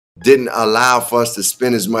didn't allow for us to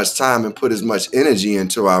spend as much time and put as much energy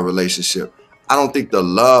into our relationship. I don't think the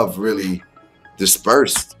love really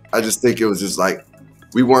dispersed. I just think it was just like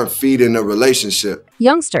we weren't feeding the relationship.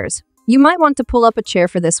 Youngsters, you might want to pull up a chair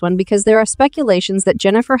for this one because there are speculations that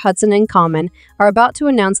Jennifer Hudson and Common are about to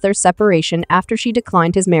announce their separation after she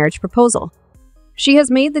declined his marriage proposal. She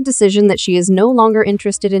has made the decision that she is no longer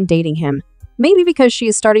interested in dating him, maybe because she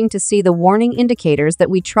is starting to see the warning indicators that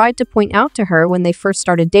we tried to point out to her when they first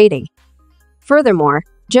started dating. Furthermore,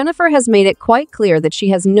 Jennifer has made it quite clear that she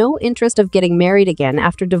has no interest of getting married again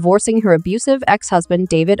after divorcing her abusive ex-husband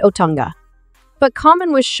David Otunga. But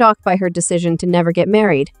Common was shocked by her decision to never get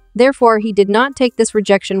married, therefore he did not take this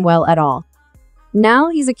rejection well at all. Now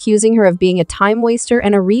he's accusing her of being a time waster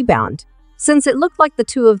and a rebound. Since it looked like the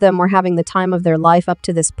two of them were having the time of their life up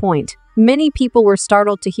to this point, many people were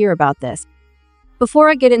startled to hear about this. Before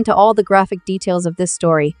I get into all the graphic details of this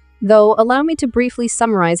story, though, allow me to briefly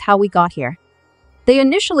summarize how we got here. They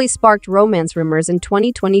initially sparked romance rumors in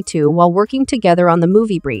 2022 while working together on the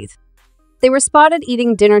movie Breathe. They were spotted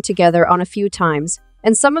eating dinner together on a few times,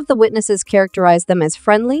 and some of the witnesses characterized them as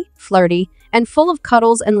friendly, flirty, and full of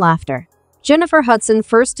cuddles and laughter. Jennifer Hudson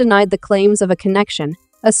first denied the claims of a connection,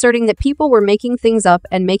 asserting that people were making things up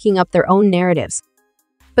and making up their own narratives.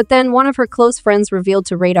 But then one of her close friends revealed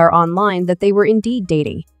to Radar Online that they were indeed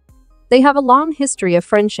dating. They have a long history of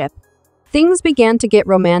friendship. Things began to get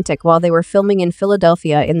romantic while they were filming in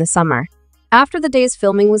Philadelphia in the summer. After the day's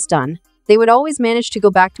filming was done, they would always manage to go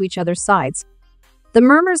back to each other's sides. The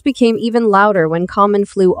murmurs became even louder when Common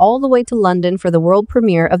flew all the way to London for the world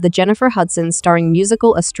premiere of the Jennifer Hudson starring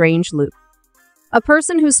musical A Strange Loop. A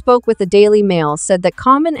person who spoke with the Daily Mail said that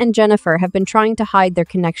Common and Jennifer have been trying to hide their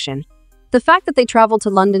connection. The fact that they traveled to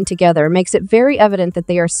London together makes it very evident that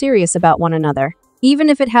they are serious about one another, even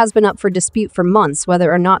if it has been up for dispute for months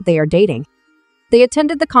whether or not they are dating. They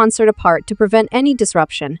attended the concert apart to prevent any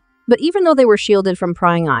disruption, but even though they were shielded from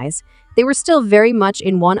prying eyes, they were still very much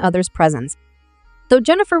in one other's presence. Though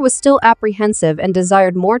Jennifer was still apprehensive and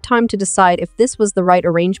desired more time to decide if this was the right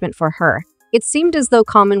arrangement for her, it seemed as though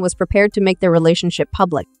Common was prepared to make their relationship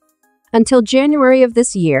public. Until January of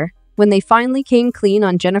this year, when they finally came clean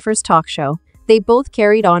on Jennifer's talk show, they both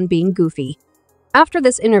carried on being goofy. After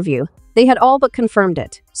this interview, they had all but confirmed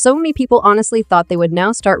it. So many people honestly thought they would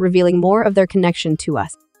now start revealing more of their connection to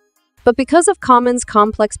us. But because of Common's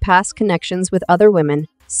complex past connections with other women,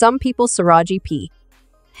 some people Saraji P.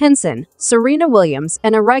 Henson, Serena Williams,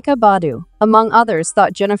 and Erykah Badu, among others,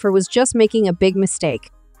 thought Jennifer was just making a big mistake.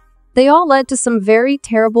 They all led to some very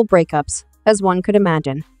terrible breakups, as one could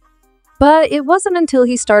imagine. But it wasn't until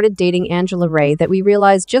he started dating Angela Ray that we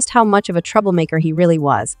realized just how much of a troublemaker he really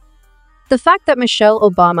was. The fact that Michelle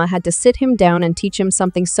Obama had to sit him down and teach him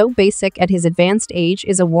something so basic at his advanced age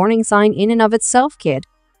is a warning sign in and of itself, kid.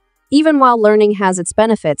 Even while learning has its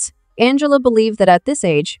benefits, Angela believed that at this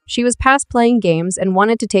age, she was past playing games and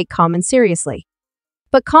wanted to take Common seriously.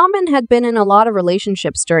 But Common had been in a lot of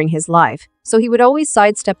relationships during his life, so he would always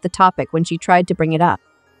sidestep the topic when she tried to bring it up.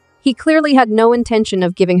 He clearly had no intention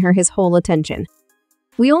of giving her his whole attention.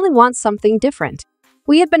 We only want something different.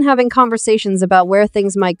 We had been having conversations about where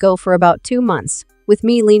things might go for about 2 months, with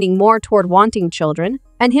me leaning more toward wanting children,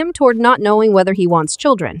 and him toward not knowing whether he wants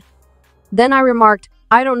children. Then I remarked,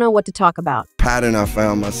 I don't know what to talk about. Pattern I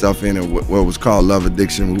found myself in, and what was called love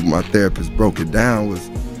addiction, who my therapist broke it down,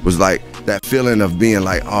 was like that feeling of being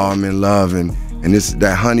like, oh, I'm in love, and this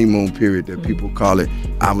that honeymoon period that people call it.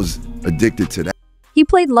 I was addicted to that. He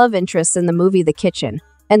played love interests in the movie The Kitchen,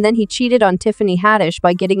 and then he cheated on Tiffany Haddish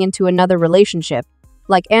by getting into another relationship.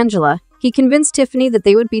 Like Angela, he convinced Tiffany that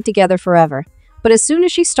they would be together forever, but as soon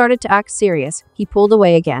as she started to act serious, he pulled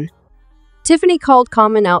away again. Tiffany called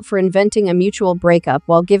Common out for inventing a mutual breakup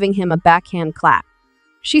while giving him a backhand clap.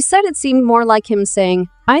 She said it seemed more like him saying,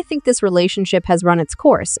 I think this relationship has run its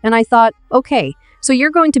course, and I thought, okay, so you're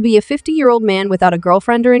going to be a 50-year-old man without a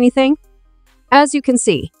girlfriend or anything? As you can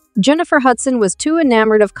see, Jennifer Hudson was too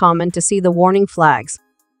enamored of Common to see the warning flags.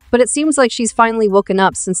 But it seems like she's finally woken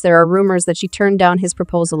up since there are rumors that she turned down his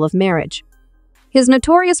proposal of marriage. His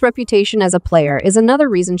notorious reputation as a player is another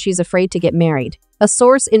reason she's afraid to get married, a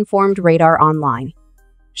source informed Radar Online.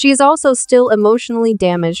 She is also still emotionally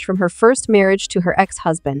damaged from her first marriage to her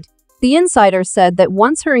ex-husband. The insider said that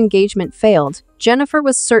once her engagement failed, Jennifer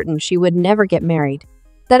was certain she would never get married,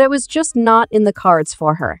 that it was just not in the cards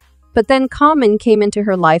for her. But then Common came into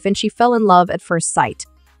her life and she fell in love at first sight.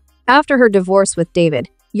 After her divorce with David,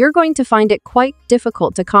 you're going to find it quite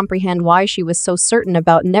difficult to comprehend why she was so certain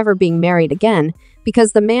about never being married again,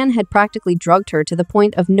 because the man had practically drugged her to the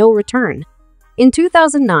point of no return. In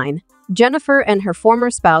 2009, Jennifer and her former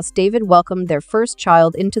spouse David welcomed their first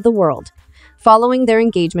child into the world, following their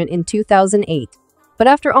engagement in 2008. But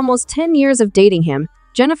after almost 10 years of dating him,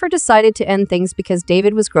 Jennifer decided to end things because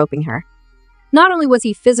David was groping her. Not only was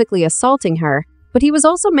he physically assaulting her, but he was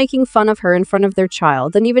also making fun of her in front of their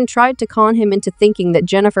child and even tried to con him into thinking that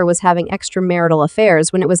Jennifer was having extramarital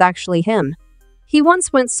affairs when it was actually him. He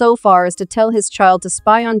once went so far as to tell his child to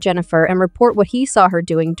spy on Jennifer and report what he saw her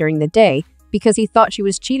doing during the day because he thought she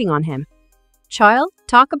was cheating on him. Child,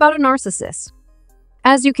 talk about a narcissist.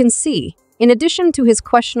 As you can see, in addition to his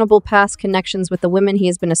questionable past connections with the women he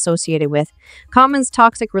has been associated with, Common's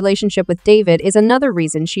toxic relationship with David is another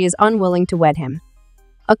reason she is unwilling to wed him.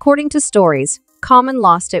 According to stories, Common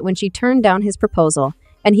lost it when she turned down his proposal,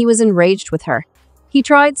 and he was enraged with her. He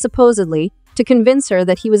tried, supposedly, to convince her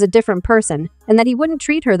that he was a different person and that he wouldn't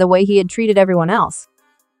treat her the way he had treated everyone else.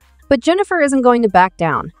 But Jennifer isn't going to back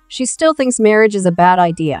down. She still thinks marriage is a bad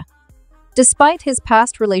idea. Despite his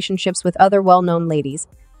past relationships with other well-known ladies,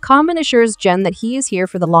 Common assures Jen that he is here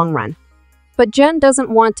for the long run. But Jen doesn't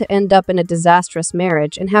want to end up in a disastrous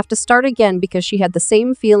marriage and have to start again because she had the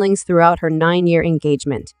same feelings throughout her 9-year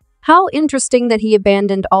engagement. How interesting that he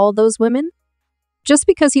abandoned all those women? Just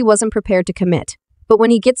because he wasn't prepared to commit. But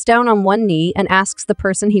when he gets down on one knee and asks the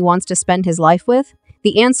person he wants to spend his life with,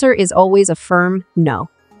 the answer is always a firm no.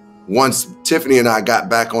 Once Tiffany and I got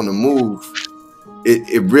back on the move,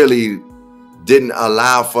 it really didn't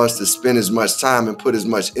allow for us to spend as much time and put as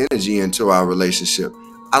much energy into our relationship.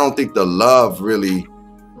 I don't think the love really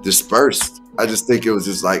dispersed. I just think it was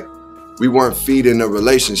just like we weren't feeding the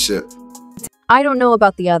relationship. I don't know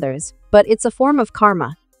about the others, but it's a form of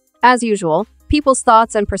karma. As usual, people's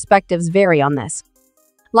thoughts and perspectives vary on this.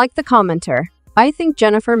 Like the commenter, I think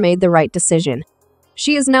Jennifer made the right decision.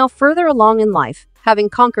 She is now further along in life, having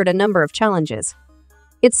conquered a number of challenges.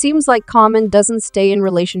 It seems like Common doesn't stay in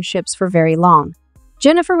relationships for very long.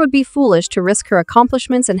 Jennifer would be foolish to risk her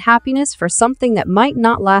accomplishments and happiness for something that might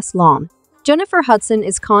not last long. Jennifer Hudson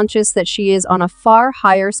is conscious that she is on a far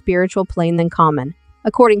higher spiritual plane than Common,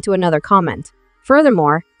 according to another comment.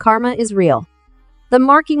 Furthermore, karma is real. The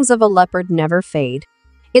markings of a leopard never fade.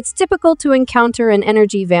 It's typical to encounter an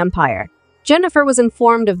energy vampire. Jennifer was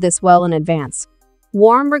informed of this well in advance.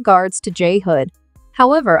 Warm regards to J. Hood.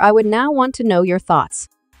 However, I would now want to know your thoughts.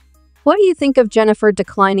 What do you think of Jennifer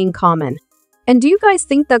declining Common? And do you guys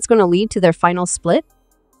think that's going to lead to their final split?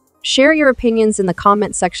 Share your opinions in the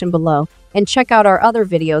comment section below, and check out our other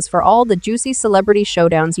videos for all the juicy celebrity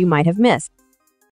showdowns you might have missed.